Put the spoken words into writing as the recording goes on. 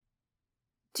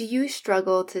Do you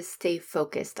struggle to stay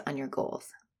focused on your goals?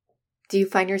 Do you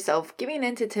find yourself giving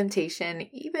in to temptation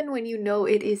even when you know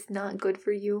it is not good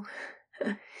for you?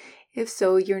 If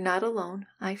so, you're not alone.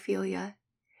 I feel ya.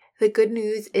 The good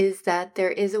news is that there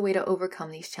is a way to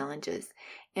overcome these challenges,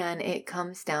 and it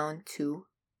comes down to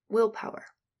willpower.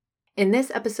 In this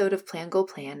episode of Plan Go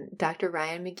Plan, Dr.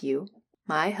 Ryan McGeough,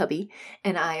 my hubby,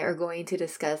 and I are going to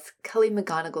discuss Kelly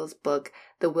McGonigle's book,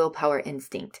 The Willpower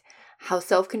Instinct, how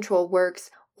self-control works,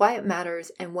 why it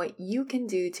matters, and what you can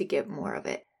do to get more of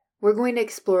it. We're going to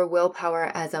explore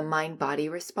willpower as a mind-body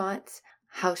response,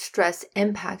 how stress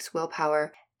impacts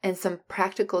willpower, and some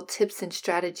practical tips and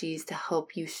strategies to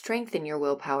help you strengthen your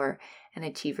willpower and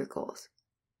achieve your goals.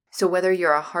 So whether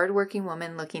you're a hardworking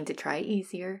woman looking to try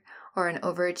easier, or an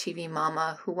overachieving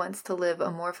mama who wants to live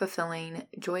a more fulfilling,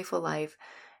 joyful life,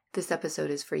 this episode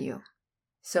is for you.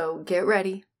 So get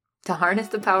ready to harness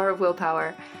the power of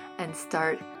willpower and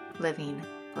start living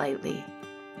lightly.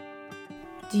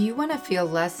 Do you want to feel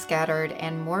less scattered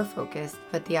and more focused,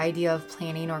 but the idea of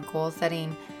planning or goal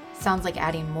setting sounds like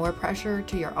adding more pressure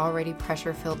to your already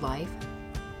pressure-filled life?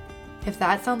 If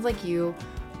that sounds like you,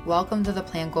 welcome to the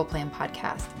Plan Go Plan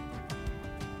podcast.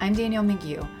 I'm Danielle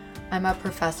McGeough. I'm a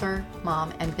professor,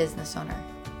 mom, and business owner.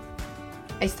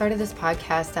 I started this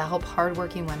podcast to help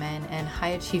hardworking women and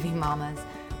high-achieving mamas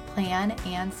plan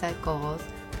and set goals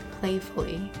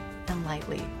playfully and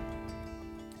lightly.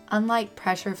 Unlike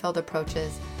pressure-filled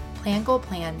approaches, Plan Go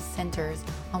Plan centers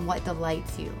on what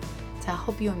delights you to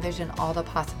help you envision all the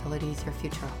possibilities your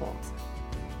future holds.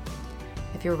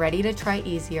 If you're ready to try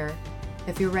easier,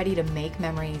 if you're ready to make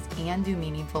memories and do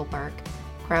meaningful work,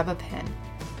 grab a pen.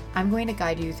 I'm going to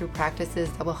guide you through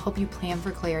practices that will help you plan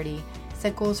for clarity,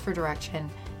 set goals for direction,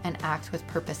 and act with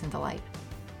purpose and delight.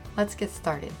 Let's get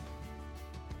started.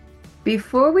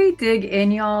 Before we dig in,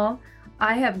 y'all,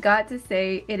 I have got to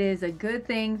say it is a good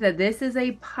thing that this is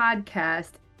a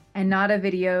podcast and not a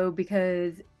video,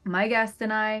 because my guest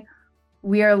and I,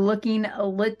 we are looking a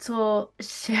little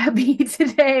shabby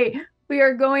today. We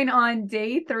are going on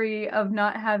day 3 of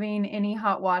not having any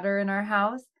hot water in our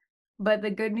house. But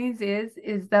the good news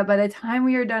is that by the time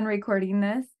we are done recording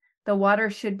this, the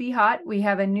water should be hot. We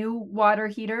have a new water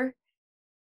heater,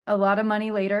 a lot of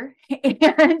money later.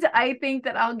 And I think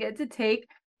that I'll get to take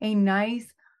a nice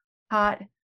hot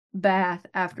bath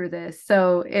after this.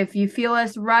 So if you feel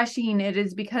us rushing, it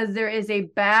is because there is a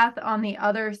bath on the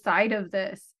other side of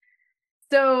this.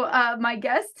 So my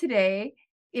guest today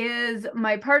is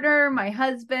my partner, my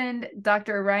husband,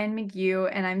 Dr. Ryan McGeough,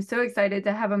 and I'm so excited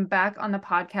to have him back on the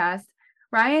podcast.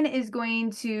 Ryan is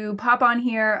going to pop on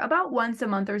here about once a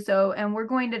month or so, and we're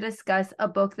going to discuss a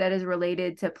book that is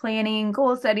related to planning,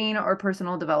 goal setting, or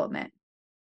personal development.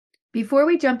 Before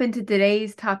we jump into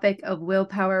today's topic of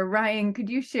willpower, Ryan, could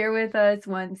you share with us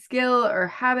one skill or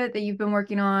habit that you've been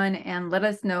working on and let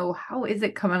us know how is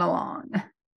it coming along?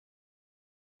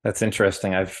 That's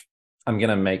interesting. I'm going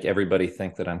to make everybody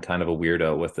think that I'm kind of a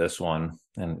weirdo with this one.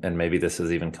 And maybe this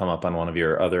has even come up on one of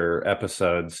your other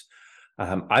episodes.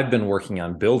 I've been working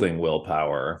on building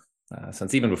willpower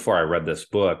since even before I read this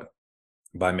book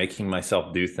by making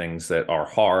myself do things that are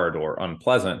hard or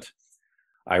unpleasant.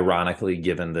 Ironically,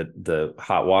 given the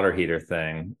hot water heater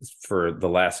thing, for the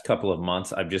last couple of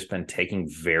months, I've just been taking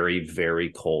very, very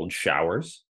cold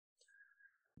showers.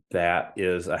 That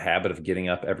is a habit of getting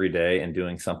up every day and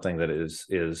doing something that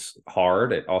is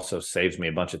hard. It also saves me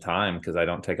a bunch of time because I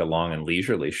don't take a long and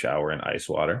leisurely shower in ice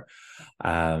water.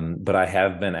 But I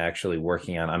have been actually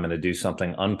working on, I'm going to do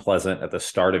something unpleasant at the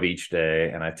start of each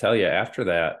day. And I tell you, after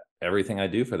that, everything I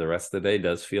do for the rest of the day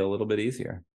does feel a little bit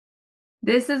easier.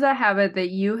 This is a habit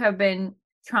that you have been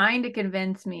trying to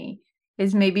convince me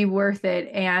is maybe worth it.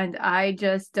 And I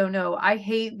just don't know. I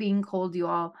hate being cold, you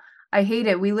all. I hate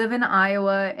it. We live in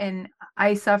Iowa and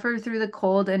I suffer through the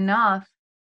cold enough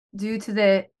due to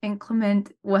the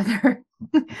inclement weather.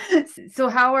 So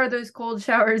how are those cold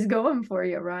showers going for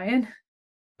you, Ryan?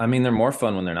 I mean, they're more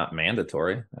fun when they're not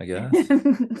mandatory, I guess.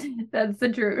 That's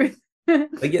the truth.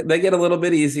 They get a little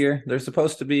bit easier. They're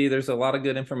supposed to be. There's a lot of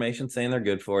good information saying they're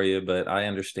good for you, but I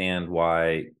understand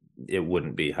why it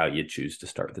wouldn't be how you choose to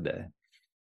start the day.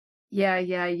 Yeah,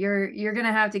 you're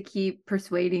gonna have to keep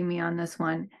persuading me on this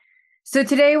one. So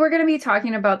today we're going to be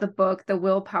talking about the book, The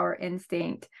Willpower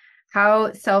Instinct,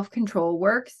 how self-control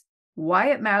works,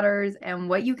 why it matters, and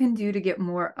what you can do to get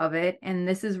more of it. And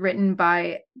this is written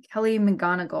by Kelly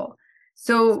McGonigle.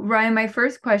 So Ryan, my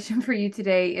first question for you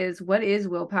today is, what is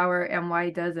willpower and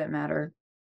why does it matter?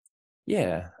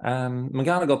 Yeah,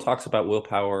 McGonigle talks about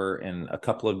willpower in a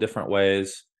couple of different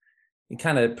ways. it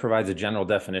kind of provides a general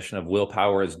definition of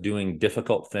willpower as doing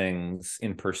difficult things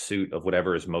in pursuit of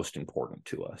whatever is most important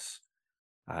to us.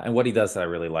 And what he does that I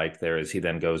really like there is he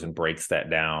then goes and breaks that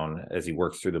down as he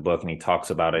works through the book, and he talks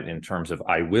about it in terms of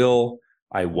I will,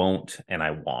 I won't, and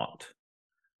I want.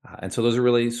 And so those are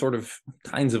really sort of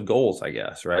kinds of goals, I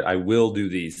guess, right? I will do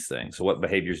these things. So what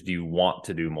behaviors do you want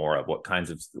to do more of? What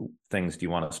kinds of things do you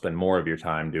want to spend more of your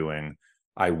time doing?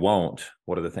 I won't.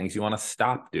 What are the things you want to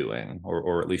stop doing,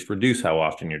 or at least reduce how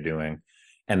often you're doing?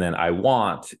 And then I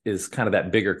want is kind of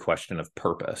that bigger question of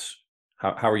purpose.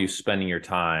 How are you spending your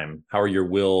time? How are your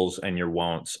wills and your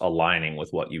wants aligning with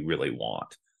what you really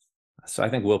want? So I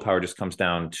think willpower just comes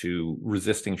down to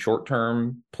resisting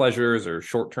short-term pleasures or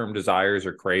short-term desires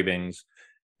or cravings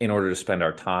in order to spend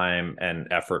our time and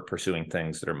effort pursuing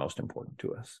things that are most important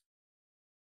to us.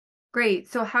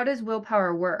 Great. So how does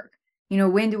willpower work?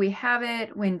 When do we have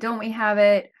it? When don't we have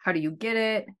it? How do you get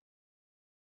it?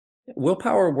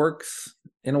 Willpower works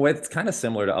in a way that's kind of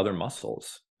similar to other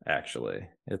muscles, actually.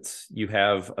 You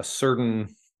have a certain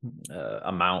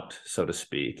amount, so to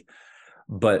speak,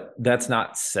 but that's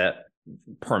not set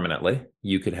permanently.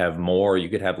 You could have more, you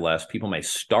could have less. People may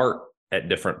start at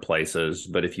different places,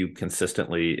 but if you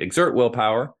consistently exert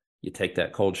willpower, you take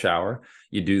that cold shower,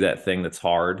 you do that thing that's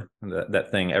hard,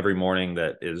 that thing every morning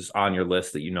that is on your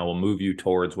list that will move you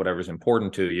towards whatever's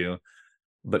important to you,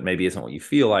 but maybe isn't what you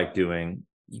feel like doing.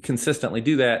 You consistently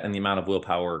do that, and the amount of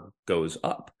willpower goes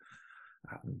up.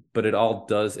 But it all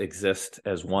does exist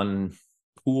as one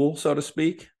pool, so to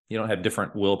speak. You don't have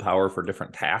different willpower for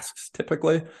different tasks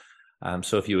typically.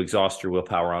 So if you exhaust your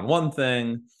willpower on one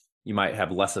thing, you might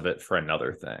have less of it for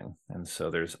another thing. And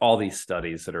so there's all these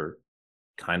studies that are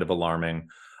kind of alarming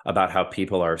about how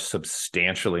people are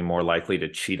substantially more likely to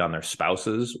cheat on their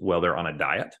spouses while they're on a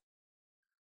diet.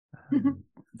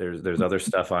 There's other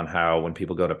stuff on how when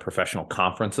people go to professional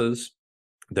conferences,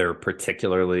 they're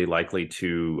particularly likely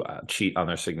to cheat on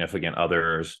their significant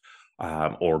others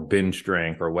or binge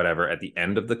drink or whatever at the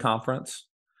end of the conference.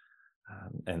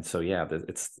 And so,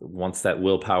 it's once that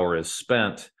willpower is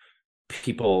spent,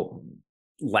 people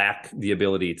lack the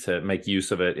ability to make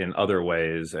use of it in other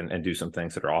ways and do some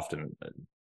things that are often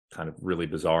kind of really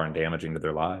bizarre and damaging to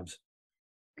their lives.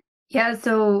 Yeah,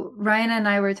 so Ryan and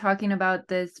I were talking about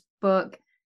this book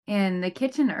in the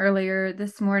kitchen earlier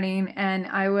this morning, and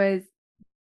I was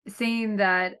saying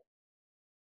that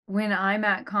when I'm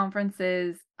at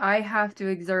conferences, I have to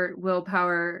exert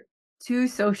willpower to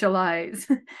socialize.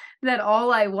 That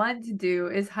all I want to do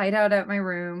is hide out at my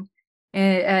room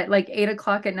at like 8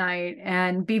 o'clock at night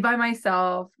and be by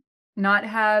myself, not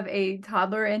have a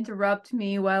toddler interrupt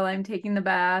me while I'm taking the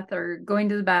bath or going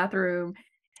to the bathroom.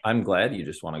 I'm glad you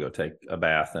just want to go take a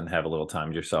bath and have a little time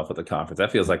to yourself at the conference.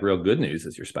 That feels like real good news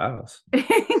as your spouse.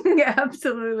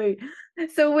 Absolutely.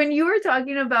 So when you were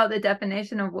talking about the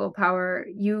definition of willpower,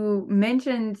 you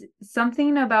mentioned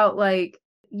something about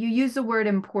you use the word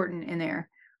important in there,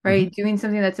 right? Mm-hmm. Doing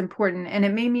something that's important. And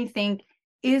it made me think,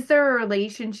 is there a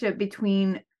relationship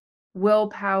between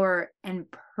willpower and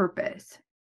purpose?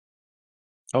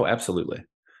 Oh, absolutely.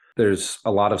 There's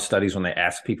a lot of studies when they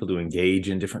ask people to engage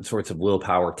in different sorts of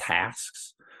willpower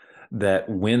tasks, that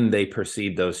when they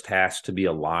perceive those tasks to be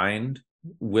aligned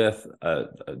with a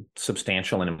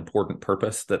substantial and important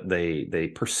purpose, that they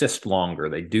persist longer,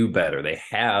 they do better, they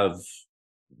have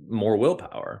more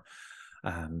willpower.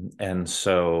 And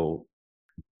so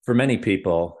for many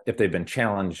people, if they've been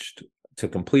challenged to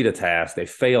complete a task, they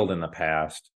failed in the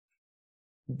past,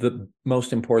 the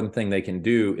most important thing they can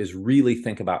do is really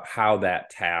think about how that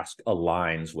task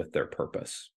aligns with their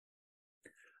purpose.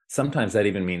 Sometimes that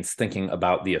even means thinking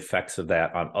about the effects of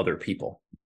that on other people.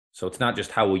 So it's not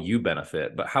just how will you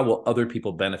benefit, but how will other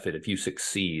people benefit if you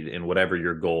succeed in whatever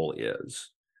your goal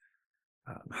is?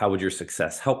 How would your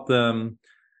success help them?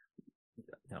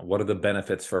 What are the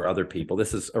benefits for other people?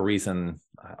 This is a reason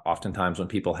oftentimes when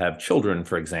people have children,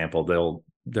 for example,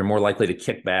 they're more likely to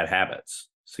kick bad habits.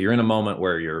 So you're in a moment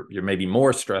where you're maybe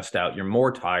more stressed out, you're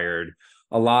more tired.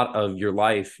 A lot of your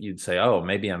life, you'd say, oh,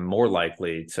 maybe I'm more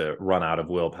likely to run out of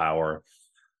willpower.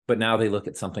 But now they look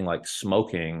at something like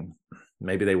smoking.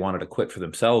 Maybe they wanted to quit for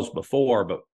themselves before,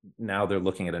 but now they're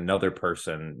looking at another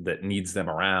person that needs them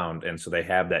around. And so they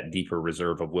have that deeper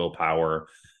reserve of willpower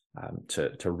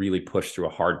to really push through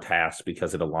a hard task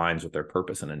because it aligns with their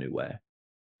purpose in a new way.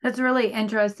 That's really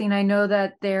interesting. I know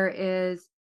that there is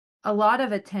a lot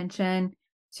of attention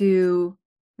to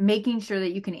making sure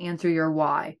that you can answer your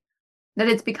why, that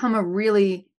it's become a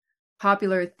really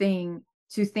popular thing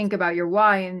to think about your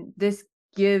why. And this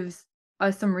gives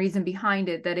us some reason behind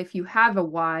it, that if you have a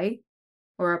why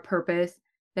or a purpose,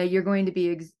 that you're going to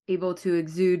be able to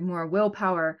exude more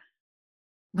willpower.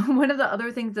 One of the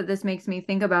other things that this makes me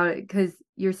think about, because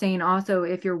you're saying also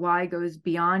if your why goes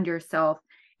beyond yourself,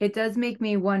 it does make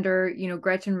me wonder,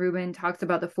 Gretchen Rubin talks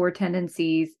about the four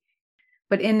tendencies,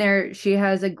 but in there she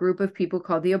has a group of people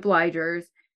called the obligers,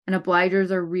 and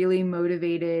obligers are really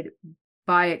motivated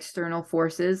by external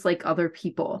forces like other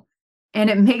people. And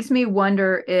it makes me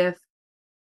wonder if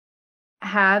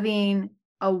having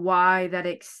a why that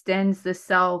extends the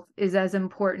self is as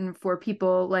important for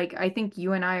people. Like, I think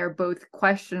you and I are both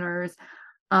questioners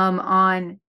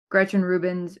on Gretchen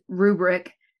Rubin's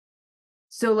rubric.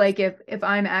 So like if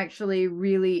I'm actually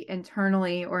really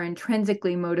internally or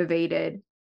intrinsically motivated,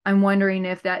 I'm wondering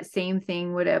if that same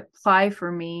thing would apply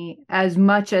for me as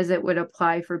much as it would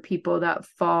apply for people that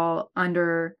fall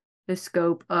under the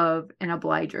scope of an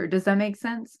obliger. Does that make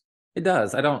sense? It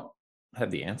does. I don't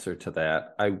have the answer to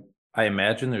that. I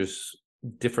imagine there's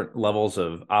different levels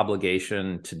of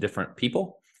obligation to different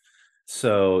people.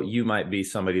 So you might be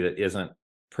somebody that isn't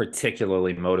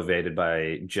particularly motivated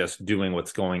by just doing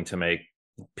what's going to make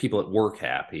people at work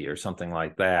happy or something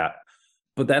like that.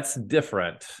 But that's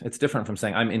different. It's different from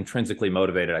saying I'm intrinsically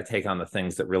motivated. I take on the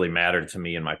things that really matter to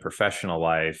me in my professional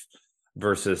life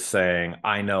versus saying,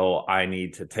 I know I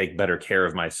need to take better care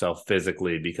of myself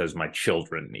physically because my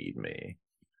children need me.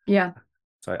 Yeah.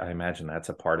 So I imagine that's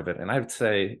a part of it. And I would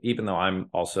say, even though I'm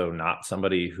also not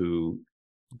somebody who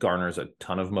garners a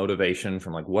ton of motivation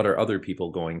from like, what are other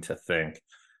people going to think?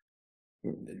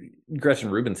 Gretchen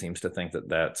Rubin seems to think that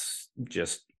that's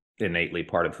just innately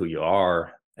part of who you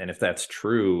are. And if that's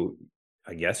true,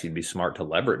 I guess you'd be smart to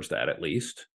leverage that at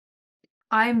least.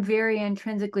 I'm very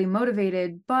intrinsically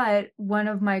motivated, but one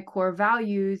of my core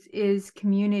values is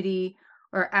community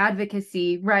or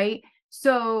advocacy, right?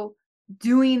 So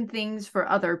doing things for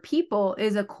other people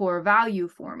is a core value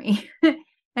for me.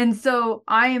 And so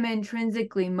I am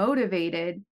intrinsically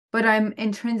motivated, but I'm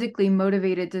intrinsically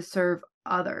motivated to serve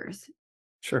others.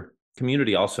 Sure.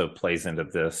 Community also plays into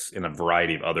this in a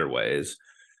variety of other ways.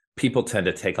 People tend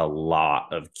to take a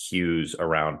lot of cues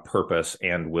around purpose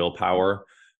and willpower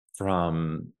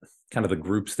from kind of the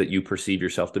groups that you perceive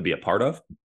yourself to be a part of.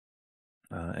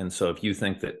 And so if you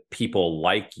think that people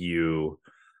like you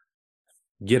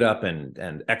get up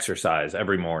and exercise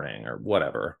every morning or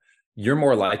whatever, you're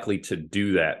more likely to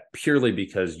do that purely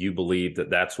because you believe that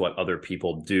that's what other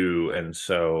people do. And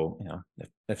so,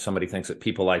 if somebody thinks that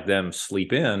people like them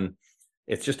sleep in,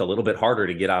 it's just a little bit harder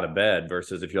to get out of bed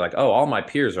versus if you're like, oh, all my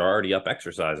peers are already up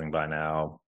exercising by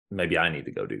now, maybe I need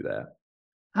to go do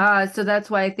that. So that's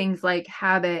why things like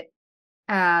habit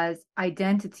as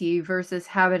identity versus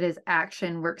habit as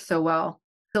action work so well.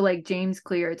 So like James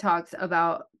Clear talks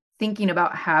about thinking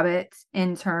about habits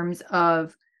in terms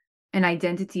of an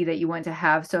identity that you want to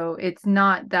have. So it's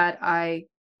not that I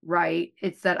write,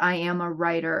 it's that I am a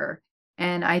writer.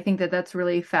 And I think that that's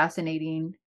really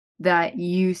fascinating that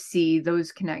you see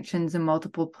those connections in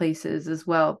multiple places as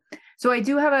well. So I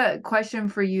do have a question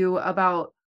for you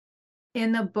about,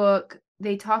 in the book,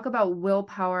 they talk about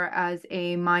willpower as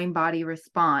a mind-body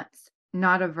response,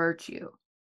 not a virtue.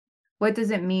 What does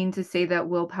it mean to say that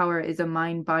willpower is a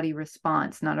mind-body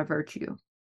response, not a virtue?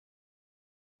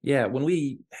 Yeah, when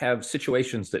we have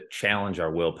situations that challenge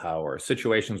our willpower,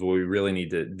 situations where we really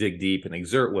need to dig deep and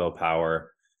exert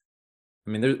willpower, I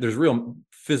mean, there's real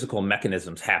physical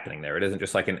mechanisms happening there. It isn't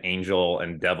just like an angel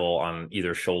and devil on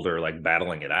either shoulder, like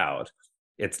battling it out.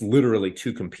 It's literally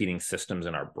two competing systems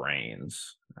in our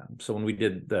brains. So when we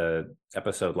did the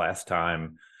episode last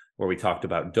time where we talked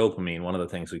about dopamine, one of the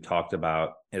things we talked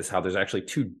about is how there's actually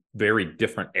two very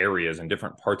different areas and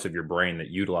different parts of your brain that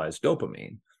utilize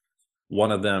dopamine.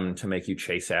 One of them to make you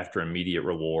chase after immediate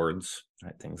rewards,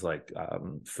 right? Things like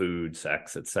food,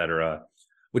 sex, etc.,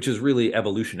 which is really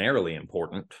evolutionarily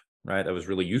important, right? That was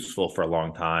really useful for a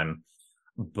long time.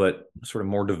 But sort of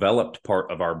more developed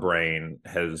part of our brain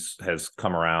has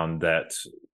come around that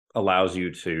allows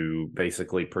you to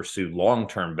basically pursue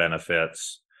long-term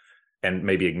benefits and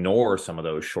maybe ignore some of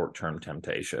those short-term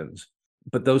temptations.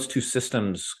 But those two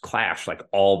systems clash like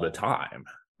all the time,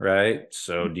 right?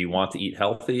 So do you want to eat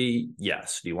healthy?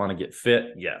 Yes. Do you want to get fit?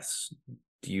 Yes.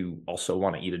 Do you also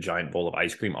want to eat a giant bowl of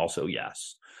ice cream? Also,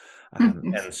 yes.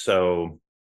 And so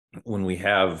when we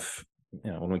have,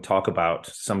 when we talk about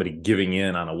somebody giving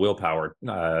in on a willpower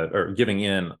or giving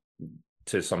in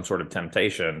to some sort of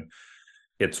temptation,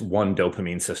 it's one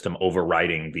dopamine system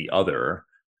overriding the other,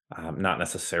 not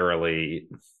necessarily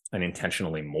an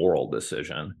intentionally moral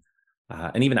decision.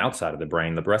 And even outside of the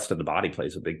brain, the rest of the body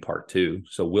plays a big part too.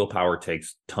 So willpower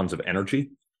takes tons of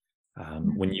energy.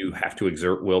 When you have to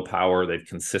exert willpower, they've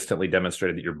consistently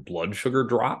demonstrated that your blood sugar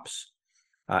drops.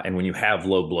 And when you have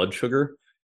low blood sugar,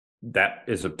 that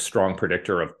is a strong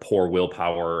predictor of poor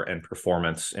willpower and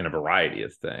performance in a variety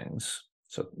of things.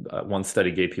 So one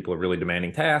study gave people a really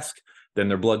demanding task, then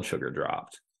their blood sugar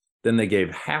dropped. Then they gave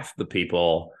half the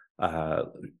people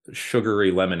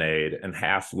sugary lemonade and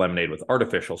half lemonade with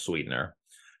artificial sweetener.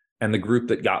 And the group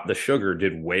that got the sugar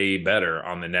did way better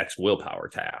on the next willpower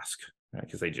task, right?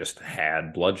 Because they just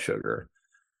had blood sugar.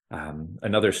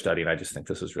 Another study, and I just think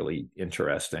this is really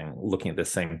interesting, looking at the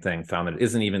same thing, found that it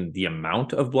isn't even the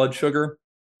amount of blood sugar,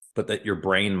 but that your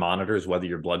brain monitors whether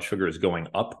your blood sugar is going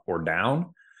up or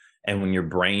down. And when your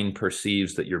brain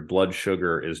perceives that your blood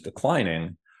sugar is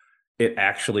declining, it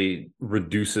actually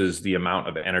reduces the amount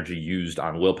of energy used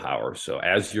on willpower. So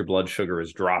as your blood sugar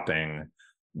is dropping,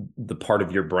 the part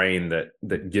of your brain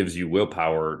that gives you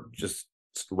willpower just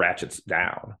ratchets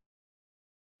down.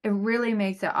 It really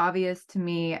makes it obvious to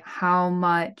me how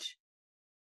much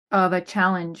of a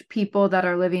challenge people that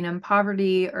are living in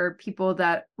poverty or people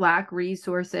that lack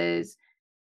resources,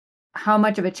 how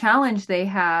much of a challenge they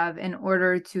have in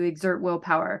order to exert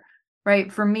willpower,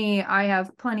 right? For me, I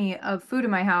have plenty of food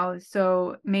in my house,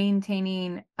 so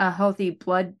maintaining a healthy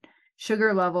blood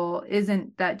sugar level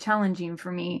isn't that challenging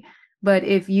for me. But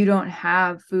if you don't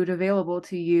have food available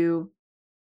to you,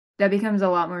 that becomes a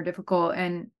lot more difficult.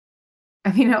 And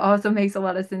I mean, it also makes a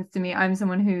lot of sense to me. I'm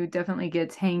someone who definitely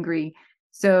gets hangry.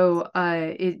 So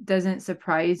it doesn't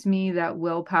surprise me that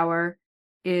willpower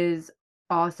is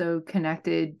also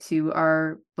connected to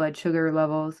our blood sugar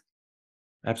levels.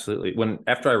 Absolutely.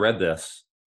 After I read this,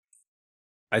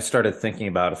 I started thinking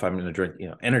about if I'm going to drink,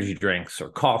 energy drinks or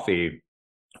coffee,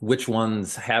 which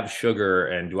ones have sugar,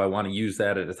 and do I want to use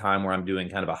that at a time where I'm doing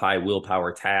kind of a high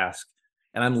willpower task?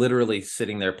 And I'm literally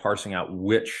sitting there parsing out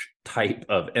which type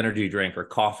of energy drink or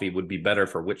coffee would be better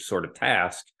for which sort of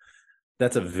task.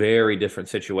 That's a very different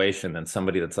situation than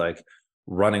somebody that's like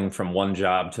running from one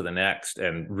job to the next.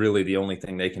 And really the only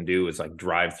thing they can do is like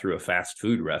drive through a fast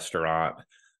food restaurant,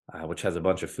 which has a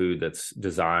bunch of food that's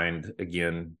designed,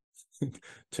 again,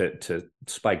 to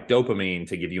spike dopamine,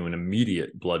 to give you an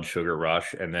immediate blood sugar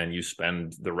rush. And then you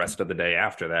spend the rest of the day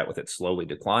after that with it slowly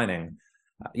declining.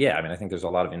 I mean, I think there's a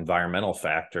lot of environmental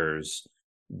factors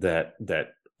that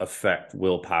affect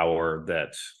willpower,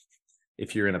 that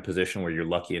if you're in a position where you're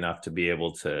lucky enough to be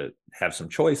able to have some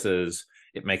choices,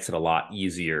 it makes it a lot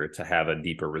easier to have a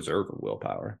deeper reserve of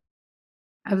willpower.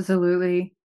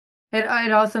 Absolutely.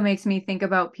 It also makes me think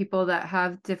about people that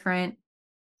have different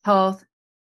health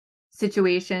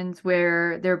situations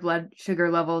where their blood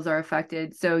sugar levels are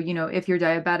affected. So, if you're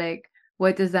diabetic,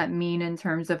 what does that mean in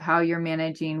terms of how you're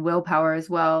managing willpower as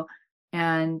well?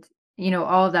 And,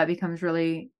 all of that becomes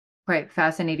really quite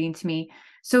fascinating to me.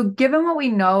 So given what we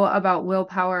know about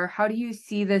willpower, how do you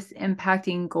see this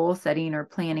impacting goal setting or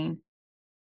planning?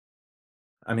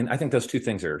 I mean, I think those two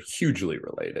things are hugely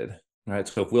related, right?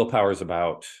 So if willpower is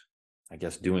about, I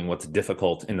guess, doing what's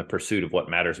difficult in the pursuit of what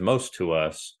matters most to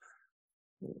us,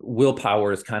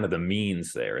 willpower is kind of the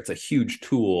means there. It's a huge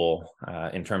tool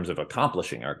in terms of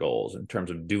accomplishing our goals, in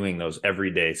terms of doing those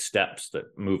everyday steps that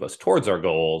move us towards our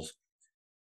goals.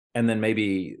 And then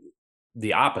maybe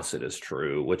the opposite is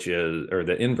true, or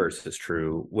the inverse is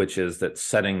true, which is that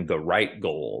setting the right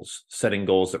goals, setting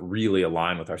goals that really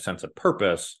align with our sense of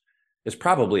purpose, is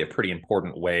probably a pretty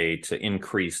important way to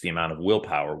increase the amount of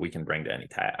willpower we can bring to any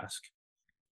task.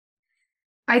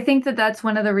 I think that that's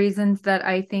one of the reasons that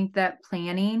I think that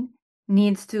planning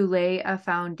needs to lay a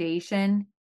foundation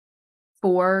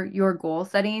for your goal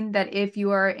setting, that if you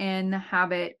are in the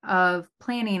habit of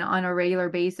planning on a regular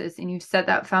basis and you set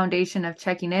that foundation of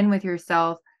checking in with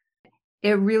yourself,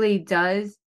 it really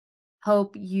does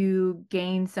help you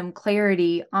gain some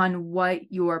clarity on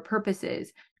what your purpose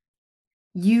is.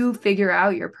 You figure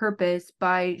out your purpose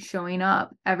by showing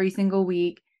up every single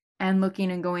week and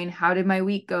looking and going, how did my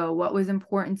week go? What was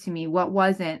important to me? What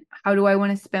wasn't? How do I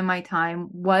want to spend my time?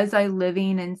 Was I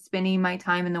living and spending my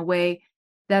time in the way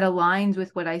that aligns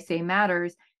with what I say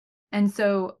matters? And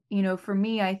so, for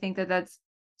me, I think that that's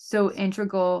so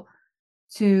integral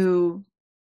to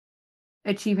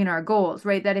achieving our goals,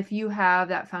 right? That if you have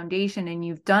that foundation and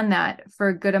you've done that for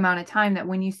a good amount of time, that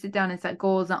when you sit down and set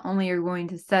goals, not only are you going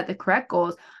to set the correct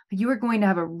goals, but you are going to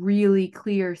have a really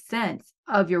clear sense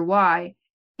of your why.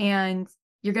 And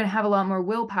you're going to have a lot more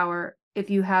willpower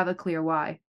if you have a clear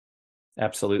why.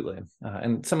 Absolutely.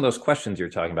 And some of those questions you're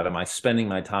talking about, am I spending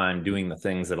my time doing the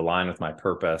things that align with my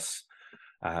purpose?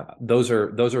 Those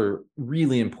are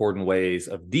really important ways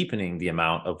of deepening the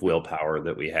amount of willpower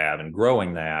that we have and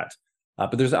growing that.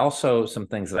 But there's also some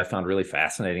things that I found really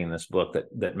fascinating in this book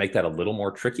that make that a little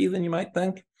more tricky than you might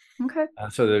think. Okay.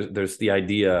 So there's the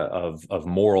idea of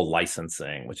moral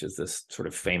licensing, which is this sort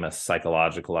of famous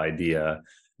psychological idea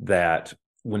that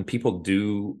when people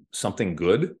do something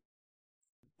good,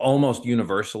 almost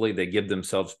universally they give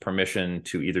themselves permission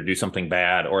to either do something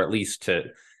bad or at least to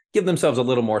give themselves a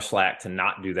little more slack to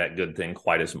not do that good thing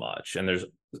quite as much. And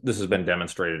this has been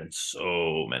demonstrated in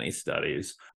so many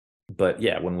studies. But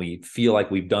yeah, when we feel like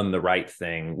we've done the right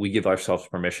thing, we give ourselves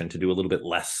permission to do a little bit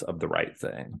less of the right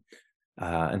thing.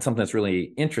 And something that's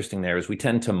really interesting there is we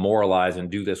tend to moralize and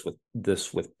do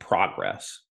this with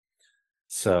progress.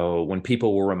 So when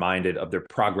people were reminded of their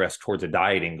progress towards a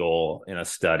dieting goal in a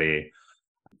study,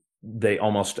 they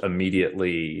almost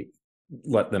immediately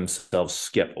let themselves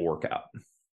skip a workout.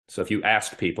 So if you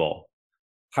asked people,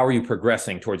 how are you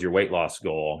progressing towards your weight loss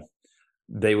goal?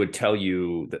 They would tell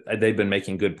you that they've been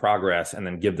making good progress and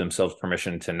then give themselves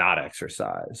permission to not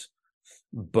exercise.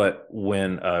 But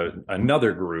when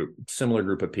another group, similar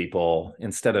group of people,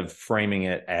 instead of framing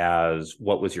it as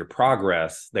what was your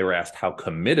progress, they were asked, how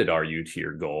committed are you to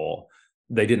your goal?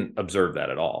 They didn't observe that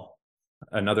at all.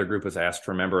 Another group was asked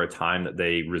to remember a time that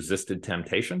they resisted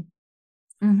temptation.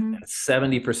 Mm-hmm.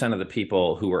 70% of the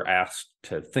people who were asked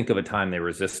to think of a time they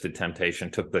resisted temptation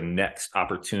took the next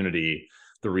opportunity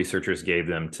the researchers gave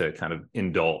them to kind of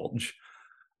indulge.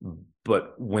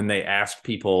 But when they asked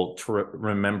people to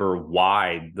remember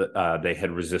why they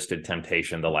had resisted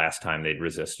temptation the last time they'd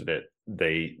resisted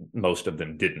it, most of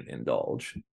them didn't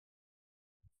indulge.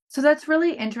 So that's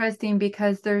really interesting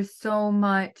because there's so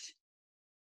much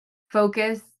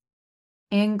focus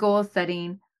in goal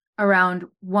setting around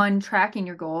one, tracking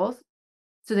your goals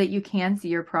so that you can see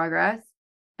your progress,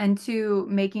 and two,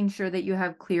 making sure that you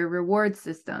have clear reward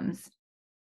systems.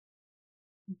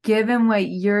 Given what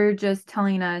you're just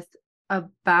telling us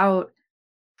about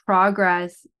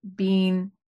progress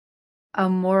being a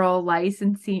moral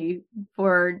licensee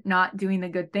for not doing the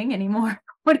good thing anymore,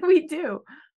 what do we do?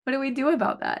 What do we do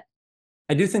about that?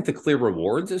 I do think the clear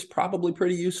rewards is probably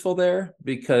pretty useful there,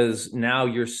 because now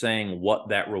you're saying what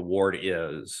that reward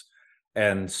is.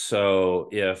 And so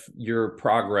if your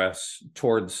progress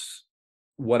towards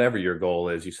whatever your goal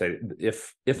is, you say,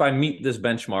 if I meet this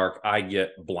benchmark, I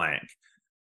get blank.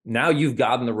 Now you've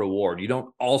gotten the reward. You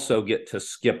don't also get to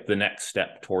skip the next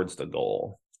step towards the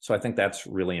goal. So I think that's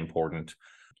really important.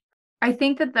 I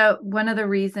think that one of the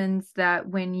reasons that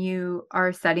when you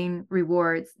are setting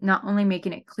rewards, not only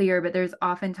making it clear, but there's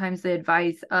oftentimes the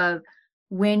advice of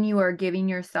when you are giving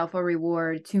yourself a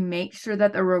reward to make sure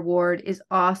that the reward is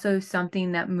also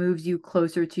something that moves you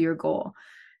closer to your goal.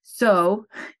 So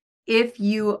if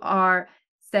you are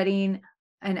setting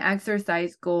an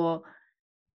exercise goal,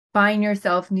 buying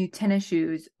yourself new tennis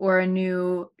shoes or a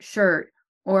new shirt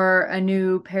or a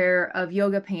new pair of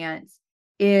yoga pants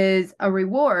is a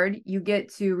reward. You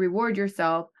get to reward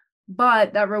yourself,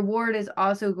 but that reward is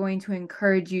also going to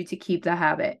encourage you to keep the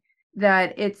habit.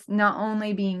 That it's not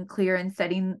only being clear and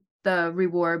setting the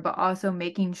reward, but also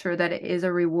making sure that it is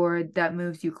a reward that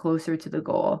moves you closer to the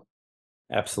goal.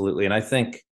 Absolutely. And I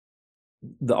think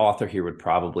the author here would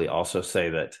probably also say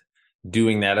that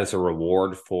doing that as a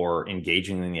reward for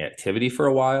engaging in the activity for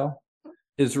a while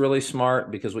is really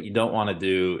smart, because what you don't want to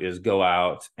do is go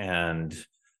out and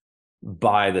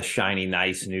buy the shiny,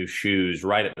 nice new shoes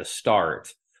right at the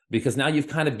start, because now you've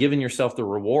kind of given yourself the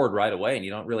reward right away and you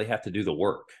don't really have to do the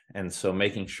work. And so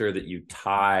making sure that you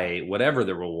tie whatever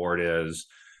the reward is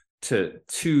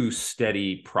to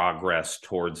steady progress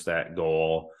towards that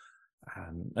goal.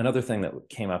 Another thing that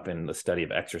came up in the study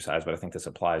of exercise, but I think this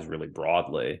applies really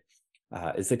broadly,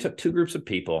 is they took two groups of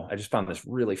people. I just found this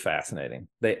really fascinating.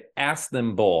 They asked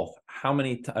them both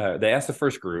they asked the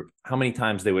first group how many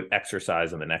times they would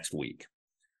exercise in the next week.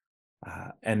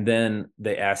 And then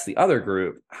they asked the other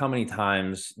group how many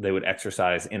times they would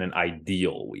exercise in an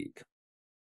ideal week.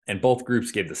 And both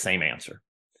groups gave the same answer.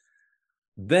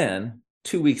 Then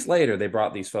 2 weeks later, they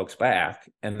brought these folks back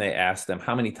and they asked them,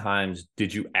 how many times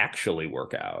did you actually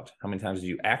work out? How many times did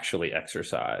you actually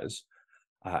exercise?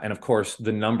 And of course,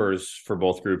 the numbers for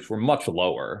both groups were much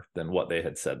lower than what they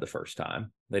had said the first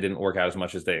time. They didn't work out as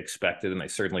much as they expected, and they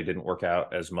certainly didn't work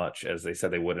out as much as they said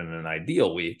they would in an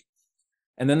ideal week.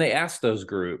 And then they asked those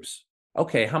groups,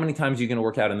 okay, how many times are you going to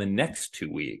work out in the next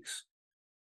 2 weeks?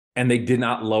 And they did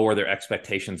not lower their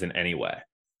expectations in any way,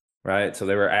 right? So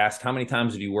they were asked, how many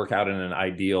times did you work out in an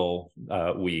ideal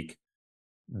week?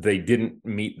 They didn't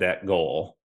meet that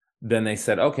goal. Then they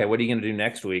said, okay, what are you going to do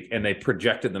next week? And they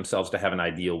projected themselves to have an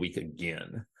ideal week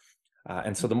again.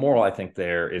 And so the moral, I think,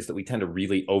 there is that we tend to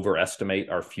really overestimate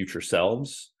our future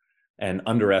selves and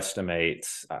underestimate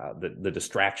the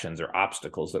distractions or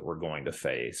obstacles that we're going to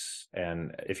face.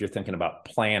 And if you're thinking about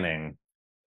planning,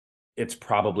 it's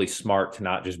probably smart to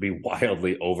not just be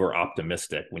wildly over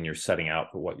optimistic when you're setting out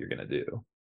for what you're going to do.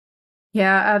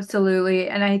 Yeah, absolutely.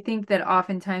 And I think that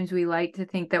oftentimes we like to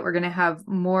think that we're going to have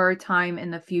more time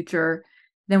in the future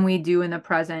than we do in the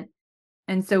present.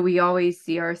 And so we always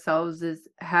see ourselves as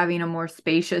having a more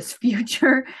spacious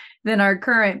future than our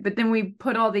current. But then we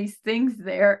put all these things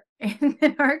there and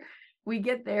then we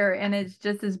get there and it's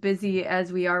just as busy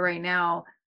as we are right now.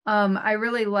 I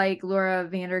really like Laura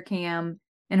Vanderkam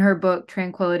in her book,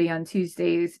 Tranquility on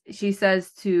Tuesdays. She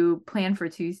says to plan for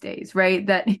Tuesdays, right?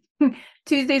 That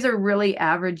Tuesdays are really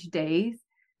average days,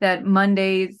 that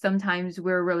Mondays, sometimes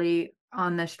we're really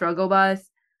on the struggle bus,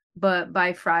 but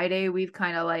by Friday, we've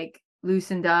kind of like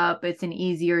loosened up. It's an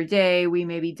easier day. We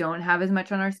maybe don't have as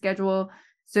much on our schedule.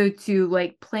 So to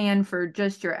like plan for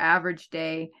just your average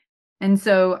day. And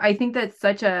so I think that's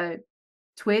such a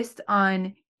twist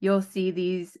on, you'll see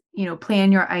these,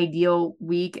 plan your ideal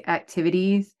week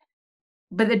activities.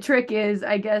 But the trick is,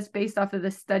 I guess, based off of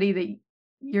the study that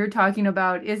you're talking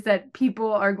about, is that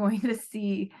people are going to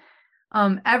see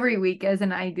every week as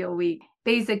an ideal week.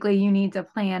 Basically, you need to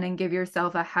plan and give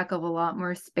yourself a heck of a lot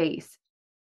more space.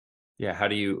 Yeah. How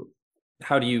do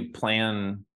you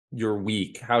plan your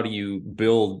week? How do you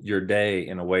build your day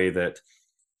in a way that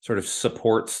sort of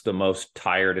supports the most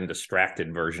tired and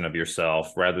distracted version of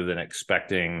yourself, rather than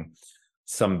expecting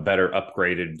some better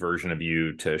upgraded version of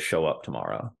you to show up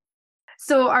tomorrow?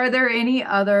 So are there any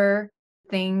other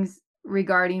things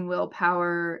regarding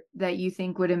willpower that you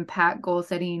think would impact goal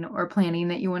setting or planning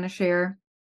that you want to share?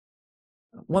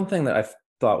 One thing that I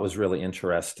thought was really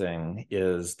interesting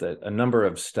is that a number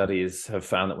of studies have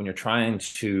found that when you're trying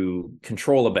to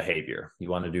control a behavior, you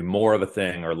want to do more of a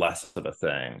thing or less of a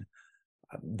thing,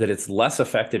 that it's less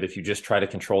effective if you just try to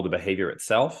control the behavior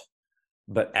itself,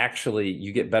 but actually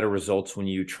you get better results when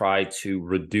you try to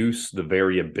reduce the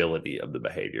variability of the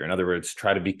behavior. In other words,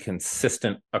 try to be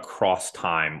consistent across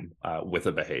time with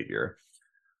a behavior.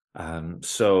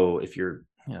 So if you're,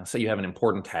 say you have an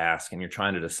important task and you're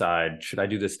trying to decide, should I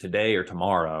do this today or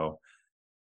tomorrow?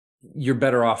 You're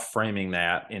better off framing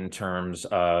that in terms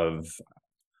of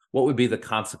what would be the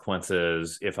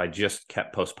consequences if I just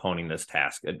kept postponing this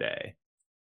task a day.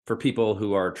 For people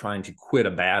who are trying to quit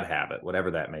a bad habit,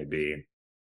 whatever that may be,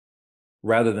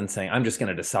 rather than saying, I'm just going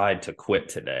to decide to quit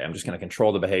today, I'm just going to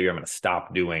control the behavior, I'm going to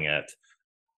stop doing it,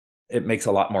 it makes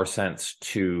a lot more sense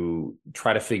to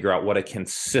try to figure out what a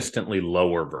consistently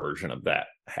lower version of that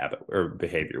habit or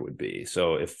behavior would be.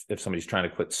 So if somebody's trying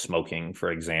to quit smoking,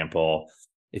 for example,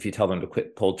 if you tell them to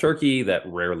quit cold turkey, that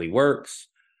rarely works.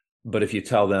 But if you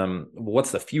tell them,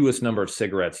 what's the fewest number of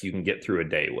cigarettes you can get through a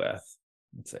day with?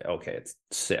 And say, okay, it's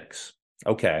 6.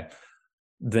 Okay.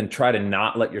 Then try to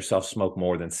not let yourself smoke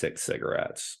more than 6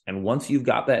 cigarettes. And once you've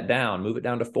got that down, move it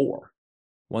down to 4.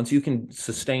 Once you can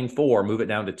sustain 4, move it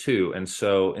down to 2. And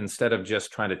so instead of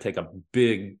just trying to take a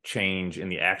big change in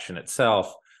the action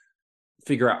itself,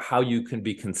 figure out how you can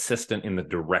be consistent in the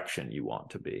direction you want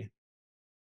to be.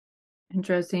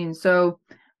 Interesting. So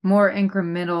more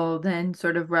incremental than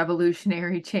sort of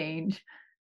revolutionary change.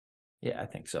 Yeah, I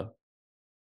think so.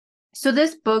 So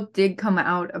this book did come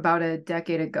out about a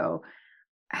decade ago.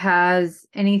 Has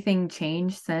anything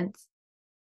changed since?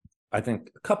 I think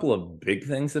a couple of big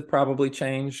things have probably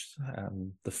changed.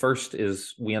 The first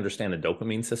is we understand the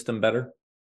dopamine system better.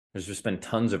 There's just been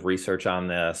tons of research on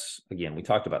this. Again, we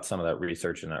talked about some of that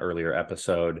research in an earlier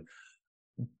episode,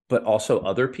 but also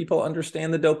other people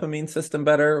understand the dopamine system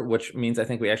better, which means I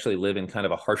think we actually live in kind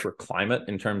of a harsher climate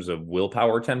in terms of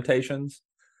willpower temptations.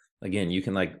 Again, you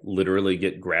can like literally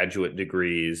get graduate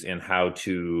degrees in how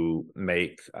to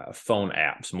make phone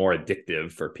apps more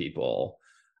addictive for people.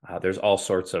 There's all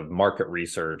sorts of market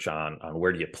research on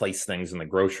where do you place things in the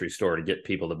grocery store to get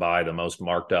people to buy the most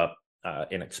marked up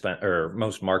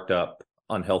most marked up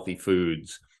unhealthy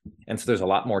foods. And so there's a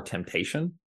lot more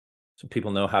temptation. So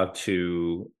people know how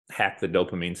to hack the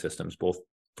dopamine systems, both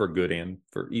for good and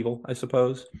for evil, I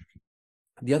suppose.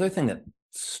 The other thing that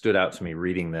stood out to me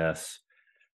reading this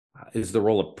is the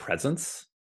role of presence,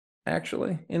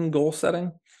 actually, in goal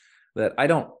setting. That I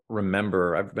don't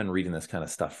remember. I've been reading this kind of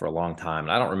stuff for a long time,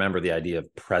 and I don't remember the idea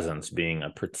of presence being a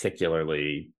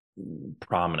particularly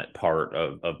prominent part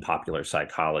of popular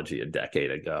psychology a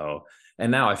decade ago.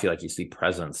 And now I feel like you see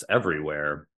presence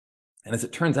everywhere. And as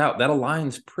it turns out, that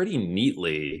aligns pretty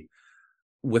neatly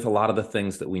with a lot of the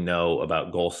things that we know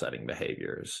about goal setting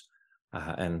behaviors.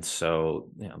 And so,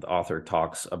 the author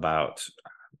talks about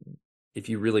if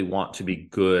you really want to be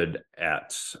good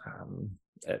at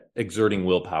exerting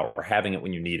willpower, having it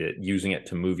when you need it, using it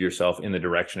to move yourself in the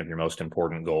direction of your most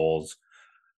important goals,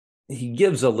 he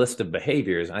gives a list of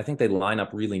behaviors, and I think they line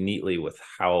up really neatly with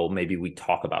how maybe we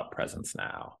talk about presence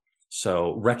now.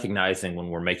 So recognizing when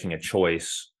we're making a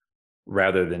choice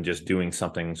rather than just doing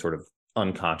something sort of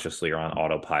unconsciously or on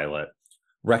autopilot,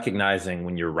 recognizing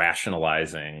when you're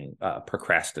rationalizing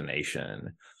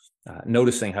procrastination,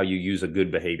 noticing how you use a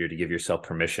good behavior to give yourself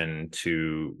permission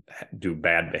to do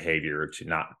bad behavior, to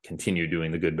not continue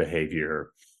doing the good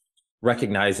behavior,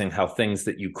 recognizing how things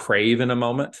that you crave in a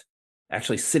moment,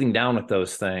 actually sitting down with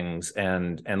those things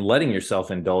and letting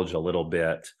yourself indulge a little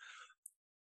bit,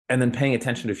 and then paying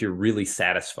attention to if you're really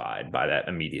satisfied by that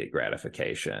immediate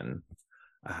gratification.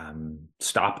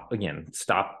 Stop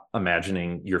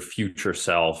imagining your future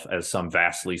self as some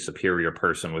vastly superior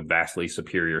person with vastly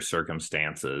superior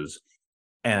circumstances.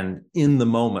 And in the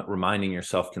moment, reminding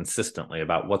yourself consistently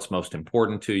about what's most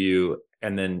important to you,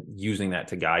 and then using that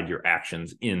to guide your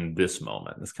actions in this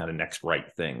moment, this kind of next right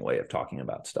thing way of talking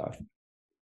about stuff.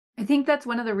 I think that's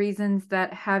one of the reasons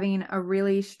that having a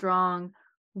really strong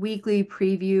weekly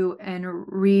preview and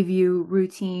review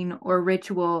routine or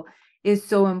ritual is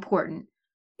so important.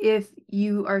 If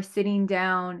you are sitting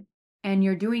down and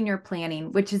you're doing your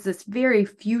planning, which is this very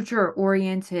future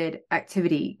oriented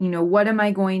activity, what am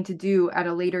I going to do at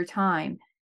a later time?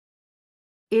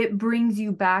 It brings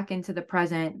you back into the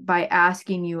present by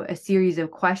asking you a series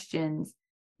of questions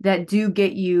that do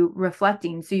get you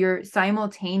reflecting. So you're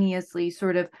simultaneously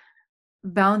sort of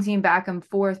bouncing back and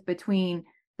forth between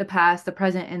the past, the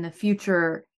present, and the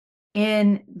future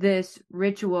in this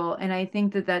ritual. And I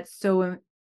think that that's so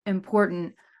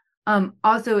important.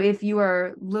 Also, if you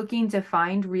are looking to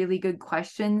find really good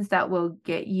questions that will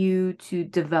get you to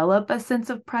develop a sense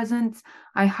of presence,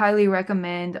 I highly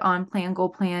recommend on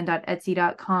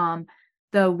plangoalplan.etsy.com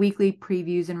the weekly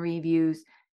previews and reviews.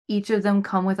 Each of them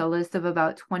come with a list of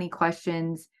about 20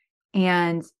 questions,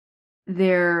 and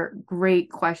they're great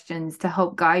questions to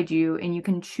help guide you, and you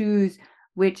can choose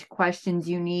which questions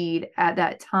you need at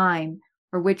that time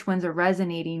or which ones are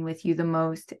resonating with you the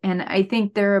most. And I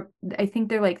think they're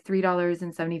like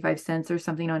 $3.75 or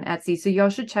something on Etsy. So y'all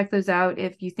should check those out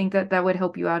if you think that would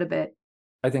help you out a bit.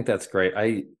 I think that's great.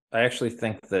 I actually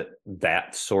think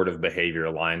that sort of behavior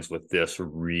aligns with this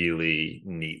really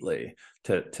neatly,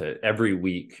 to every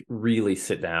week really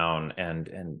sit down and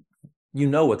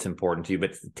what's important to you,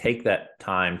 but take that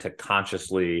time to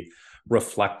consciously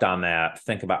reflect on that,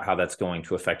 think about how that's going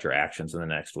to affect your actions in the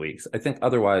next weeks. I think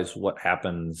otherwise what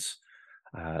happens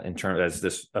in terms as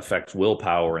this affects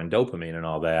willpower and dopamine and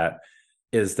all that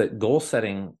is that goal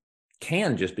setting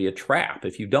can just be a trap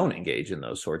if you don't engage in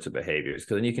those sorts of behaviors,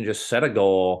 because then you can just set a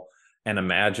goal and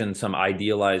imagine some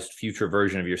idealized future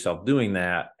version of yourself doing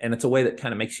that. And it's a way that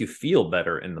kind of makes you feel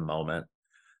better in the moment.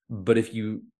 But if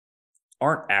you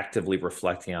aren't actively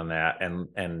reflecting on that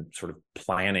and sort of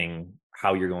planning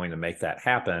how you're going to make that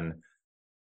happen,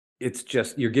 it's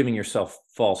just you're giving yourself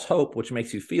false hope, which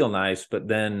makes you feel nice. But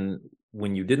then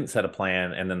when you didn't set a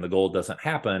plan and then the goal doesn't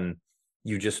happen,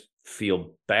 you just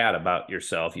feel bad about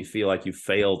yourself. You feel like you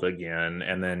failed again.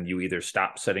 And then you either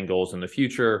stop setting goals in the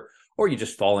future, or you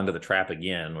just fall into the trap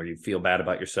again, or you feel bad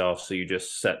about yourself. So you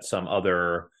just set some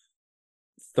other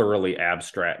thoroughly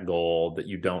abstract goal that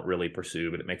you don't really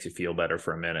pursue, but it makes you feel better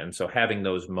for a minute. And so having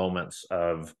those moments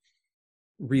of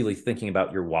really thinking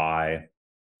about your why,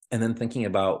 and then thinking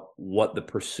about what the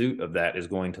pursuit of that is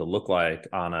going to look like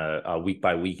on a week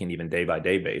by week and even day by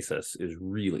day basis is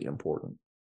really important.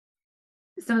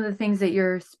 Some of the things that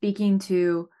you're speaking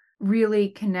to really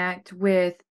connect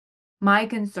with my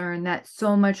concern that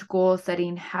so much goal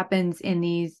setting happens in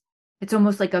these, it's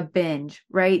almost like a binge,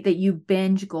 right? That you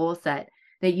binge goal set,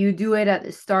 that you do it at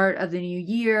the start of the new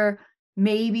year.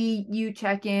 Maybe you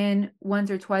check in once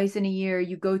or twice in a year,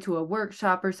 you go to a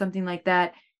workshop or something like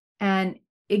that. And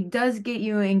it does get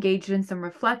you engaged in some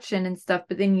reflection and stuff,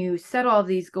 but then you set all of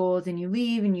these goals and you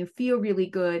leave and you feel really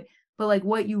good. But like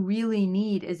what you really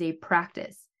need is a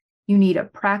practice. You need a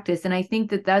practice. And I think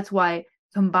that that's why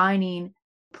combining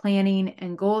planning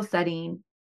and goal setting,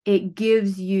 it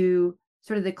gives you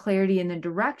sort of the clarity and the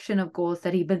direction of goal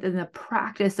setting, but then the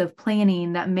practice of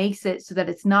planning that makes it so that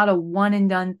it's not a one and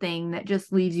done thing that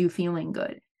just leaves you feeling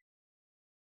good.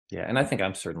 Yeah. And I think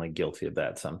I'm certainly guilty of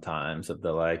that sometimes, of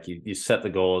the, like, you set the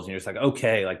goals and you're just like,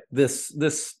 okay, like this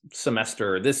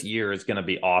semester, this year is going to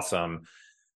be awesome.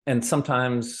 And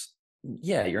sometimes,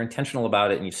 yeah, you're intentional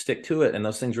about it and you stick to it and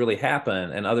those things really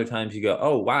happen. And other times you go,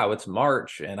 oh, wow, it's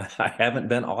March and I haven't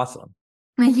been awesome.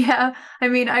 Yeah. I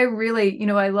mean, I really,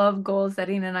 I love goal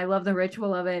setting and I love the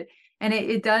ritual of it. And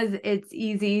it's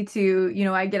easy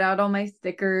to, I get out all my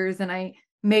stickers and I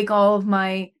make all of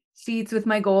my sheets with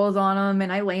my goals on them,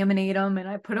 and I laminate them, and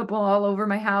I put them all over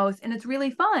my house, and it's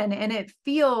really fun, and it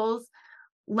feels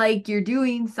like you're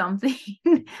doing something,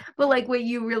 but like what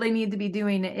you really need to be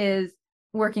doing is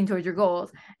working towards your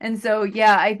goals. And so,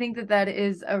 yeah, I think that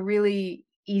is a really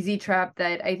easy trap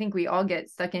that I think we all get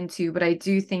stuck into, but I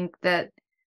do think that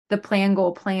the plan,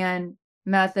 goal, plan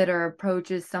method or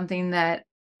approach is something that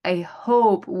I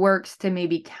hope works to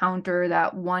maybe counter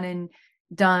that one and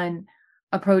done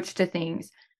approach to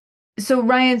things. So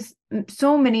Ryan,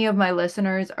 so many of my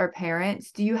listeners are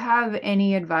parents. Do you have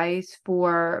any advice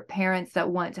for parents that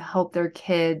want to help their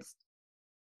kids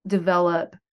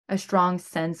develop a strong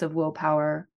sense of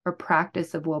willpower or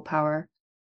practice of willpower?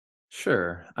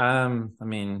 Sure. I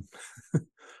mean,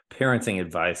 parenting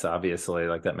advice, obviously,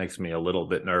 like that makes me a little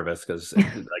bit nervous because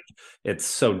it's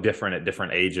so different at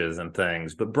different ages and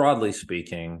things. But broadly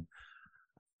speaking,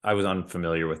 I was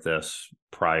unfamiliar with this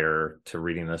prior to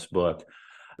reading this book.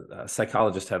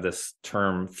 Psychologists have this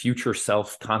term future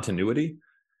self continuity.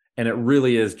 And it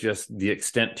really is just the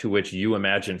extent to which you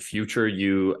imagine future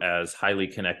you as highly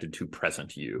connected to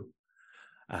present you.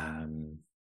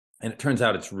 And it turns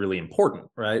out it's really important,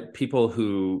 right? People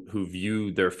who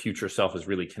view their future self as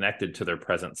really connected to their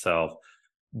present self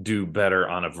do better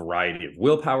on a variety of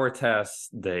willpower tests.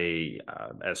 They,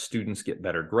 as students, get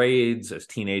better grades. As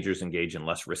teenagers, engage in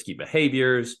less risky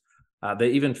behaviors. They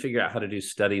even figure out how to do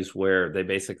studies where they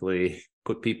basically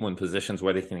put people in positions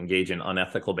where they can engage in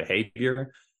unethical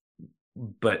behavior,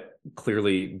 but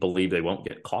clearly believe they won't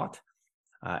get caught.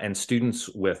 And students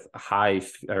with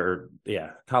college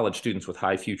students with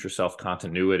high future self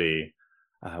continuity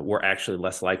were actually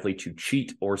less likely to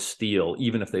cheat or steal,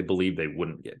 even if they believed they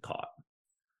wouldn't get caught.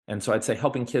 And so I'd say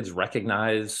helping kids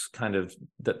recognize kind of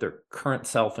that their current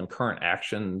self and current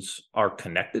actions are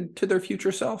connected to their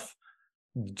future self.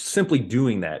 Simply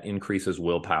doing that increases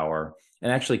willpower.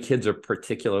 And actually, kids are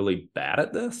particularly bad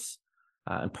at this.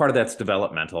 And part of that's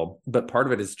developmental, but part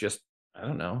of it is just, I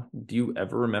don't know, do you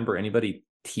ever remember anybody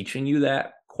teaching you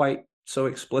that quite so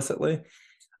explicitly?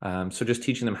 So just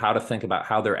teaching them how to think about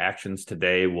how their actions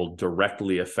today will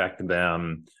directly affect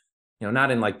them,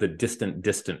 not in like the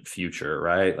distant future,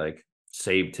 right? Like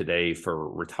save today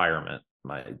for retirement,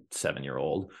 my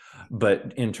 7-year-old,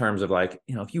 but in terms of like,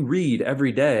 if you read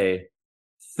every day,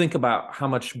 think about how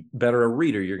much better a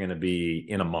reader you're going to be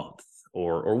in a month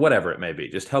or whatever it may be.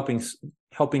 Just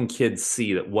helping kids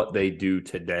see that what they do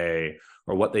today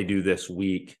or what they do this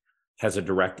week has a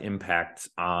direct impact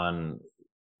on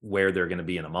where they're going to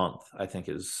be in a month, I think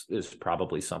is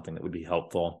probably something that would be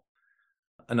helpful.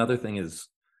 Another thing is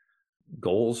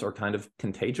goals are kind of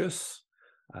contagious.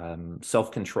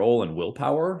 Self-control and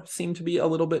willpower seem to be a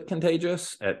little bit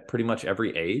contagious at pretty much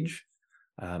every age.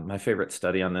 My favorite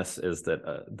study on this is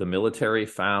that the military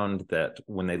found that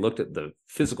when they looked at the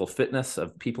physical fitness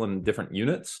of people in different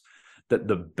units, that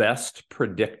the best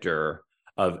predictor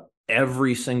of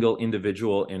every single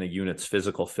individual in a unit's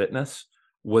physical fitness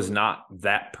was not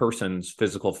that person's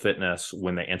physical fitness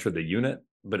when they entered the unit,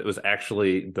 but it was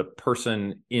actually the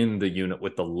person in the unit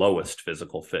with the lowest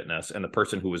physical fitness and the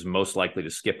person who was most likely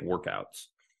to skip workouts.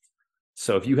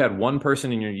 So if you had one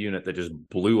person in your unit that just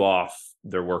blew off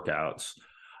their workouts,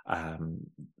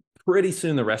 pretty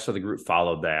soon the rest of the group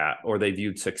followed that, or they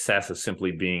viewed success as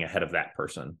simply being ahead of that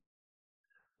person.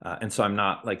 And so I'm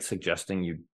not like suggesting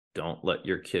you don't let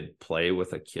your kid play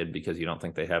with a kid because you don't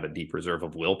think they have a deep reserve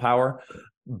of willpower,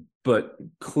 but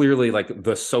clearly like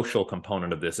the social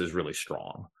component of this is really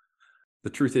strong. The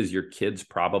truth is your kids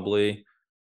probably,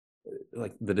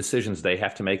 like the decisions they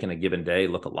have to make in a given day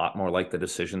look a lot more like the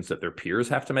decisions that their peers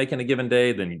have to make in a given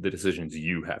day than the decisions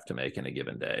you have to make in a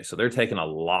given day. So they're taking a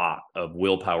lot of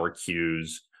willpower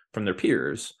cues from their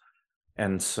peers.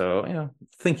 And so,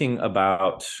 thinking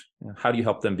about how do you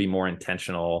help them be more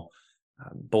intentional,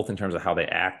 both in terms of how they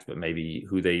act, but maybe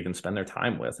who they even spend their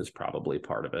time with is probably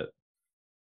part of it.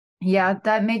 Yeah,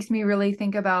 that makes me really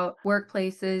think about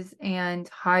workplaces and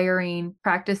hiring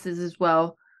practices as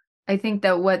well. I think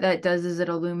that what that does is it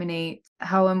illuminates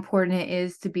how important it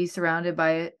is to be surrounded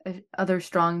by other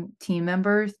strong team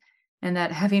members, and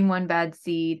that having one bad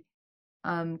seed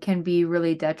can be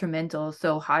really detrimental.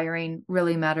 So hiring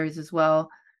really matters as well.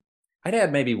 I'd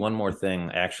add maybe one more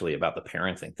thing actually about the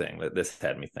parenting thing that this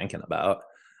had me thinking about,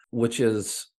 which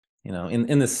is,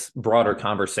 in this broader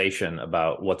conversation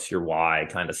about what's your why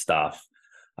kind of stuff,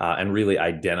 and really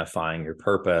identifying your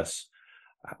purpose.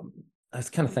 I was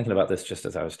kind of thinking about this just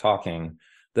as I was talking,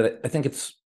 that I think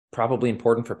it's probably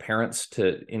important for parents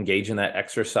to engage in that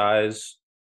exercise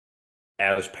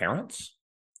as parents,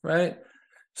 right?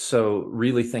 So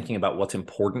really thinking about what's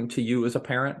important to you as a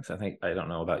parent, because I don't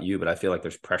know about you, but I feel like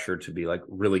there's pressure to be like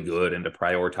really good and to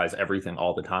prioritize everything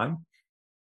all the time.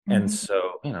 And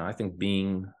so, I think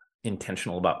being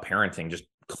intentional about parenting just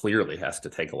clearly has to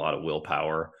take a lot of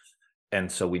willpower.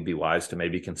 And so we'd be wise to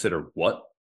maybe consider what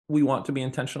we want to be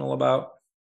intentional about.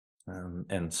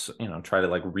 And, try to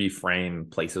like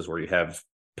reframe places where you have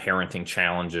parenting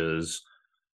challenges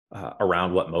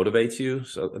around what motivates you.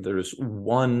 So there's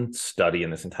one study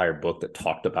in this entire book that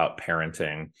talked about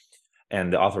parenting.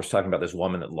 And the author was talking about this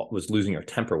woman that was losing her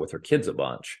temper with her kids a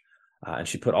bunch. And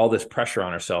she put all this pressure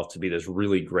on herself to be this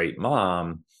really great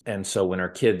mom. And so when her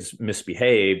kids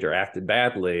misbehaved or acted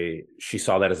badly, she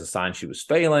saw that as a sign she was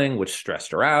failing, which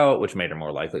stressed her out, which made her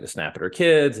more likely to snap at her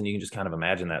kids. And you can just kind of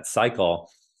imagine that cycle.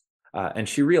 And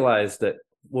she realized that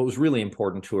what was really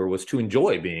important to her was to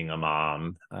enjoy being a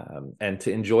mom and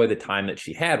to enjoy the time that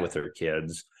she had with her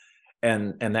kids.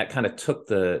 And that kind of took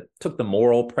the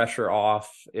moral pressure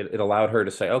off. It allowed her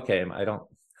to say, okay, I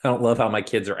don't love how my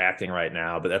kids are acting right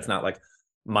now, but that's not like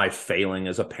my failing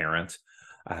as a parent.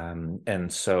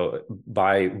 And so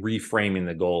by reframing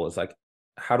the goal is like,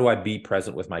 how do I be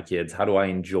present with my kids? How do I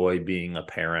enjoy being a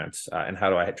parent? And how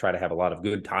do I try to have a lot of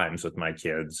good times with my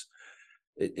kids?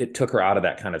 It took her out of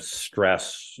that kind of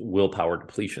stress, willpower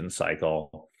depletion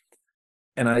cycle.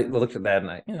 And I looked at that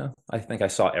and I think I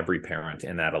saw every parent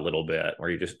in that a little bit, where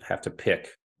you just have to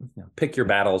pick your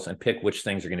battles and pick which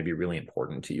things are going to be really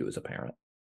important to you as a parent.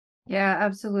 Yeah,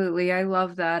 absolutely. I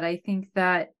love that. I think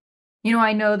that,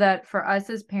 I know that for us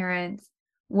as parents,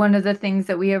 one of the things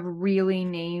that we have really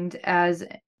named as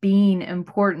being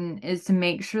important is to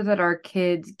make sure that our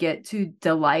kids get to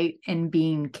delight in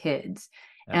being kids.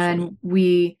 Absolutely. And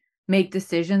we make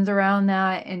decisions around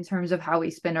that in terms of how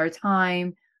we spend our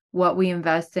time, what we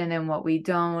invest in and what we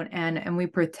don't, and we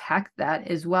protect that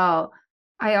as well.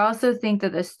 I also think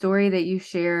that the story that you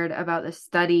shared about the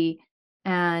study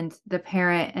and the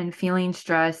parent and feeling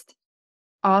stressed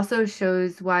also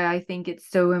shows why I think it's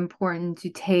so important to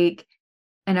take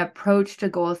an approach to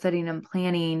goal setting and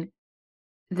planning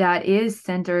that is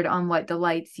centered on what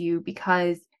delights you,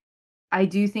 because I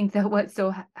do think that what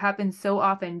happens so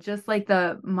often, just like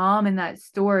the mom in that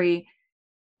story,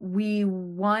 we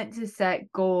want to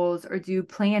set goals or do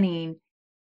planning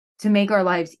to make our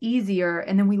lives easier.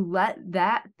 And then we let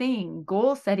that thing,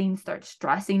 goal setting, start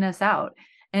stressing us out.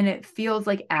 And it feels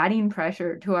like adding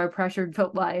pressure to our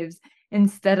pressure-filled lives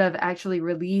instead of actually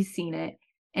releasing it.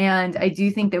 And I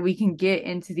do think that we can get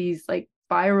into these like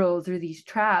spirals or these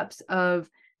traps of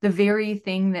the very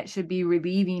thing that should be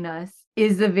relieving us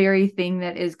is the very thing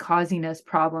that is causing us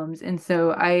problems. And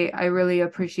so I really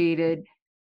appreciated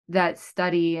that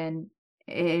study, and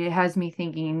it has me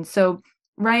thinking. So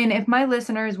Ryan, if my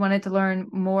listeners wanted to learn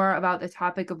more about the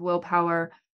topic of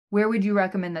willpower, where would you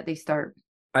recommend that they start?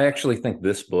 I actually think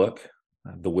this book,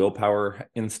 The Willpower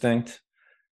Instinct,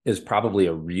 is probably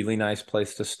a really nice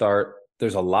place to start.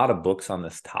 There's a lot of books on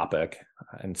this topic,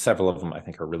 and several of them I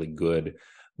think are really good.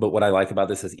 But what I like about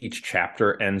this is each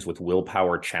chapter ends with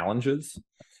willpower challenges.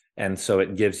 And so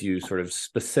it gives you sort of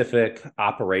specific,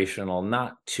 operational,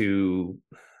 not too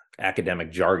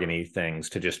academic jargony things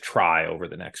to just try over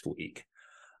the next week.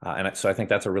 And so I think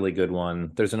that's a really good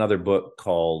one. There's another book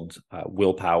called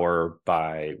Willpower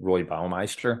by Roy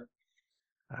Baumeister.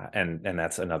 And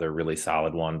that's another really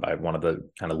solid one by one of the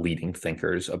kind of leading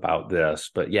thinkers about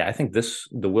this. But yeah, I think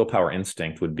the Willpower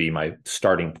Instinct would be my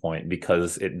starting point,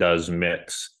 because it does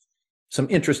mix some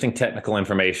interesting technical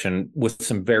information with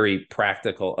some very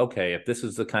practical, okay, if this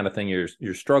is the kind of thing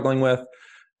you're struggling with,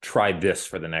 try this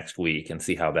for the next week and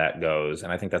see how that goes.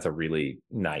 And I think that's a really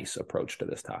nice approach to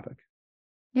this topic.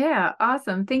 Yeah,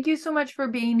 awesome. Thank you so much for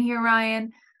being here,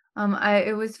 Ryan.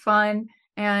 It was fun,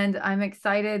 and I'm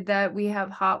excited that we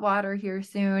have hot water here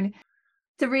soon.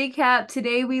 To recap,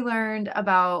 today we learned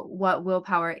about what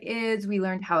willpower is. We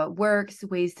learned how it works,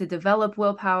 ways to develop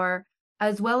willpower,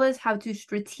 as well as how to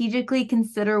strategically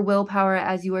consider willpower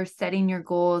as you are setting your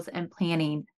goals and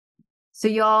planning. So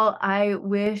y'all, I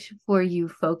wish for you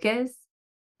focus.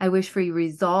 I wish for you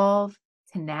resolve,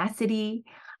 tenacity.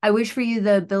 I wish for you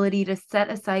the ability to set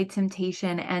aside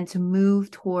temptation and to move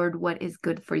toward what is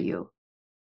good for you.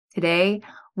 Today,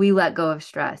 we let go of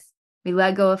stress. We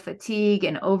let go of fatigue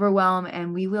and overwhelm,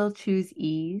 and we will choose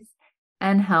ease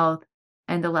and health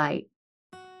and delight.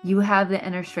 You have the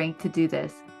inner strength to do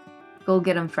this. Go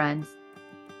get them, friends.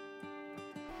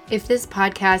 If this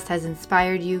podcast has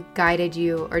inspired you, guided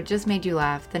you, or just made you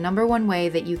laugh, the number one way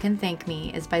that you can thank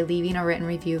me is by leaving a written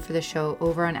review for the show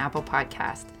over on Apple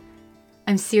Podcast.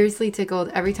 I'm seriously tickled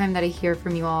every time that I hear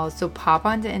from you all, so pop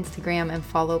onto Instagram and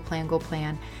follow Plan Goal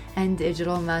Plan and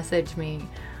digital message me.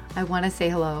 I want to say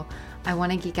hello. I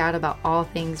want to geek out about all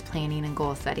things planning and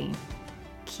goal setting.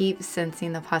 Keep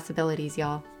sensing the possibilities,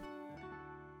 y'all.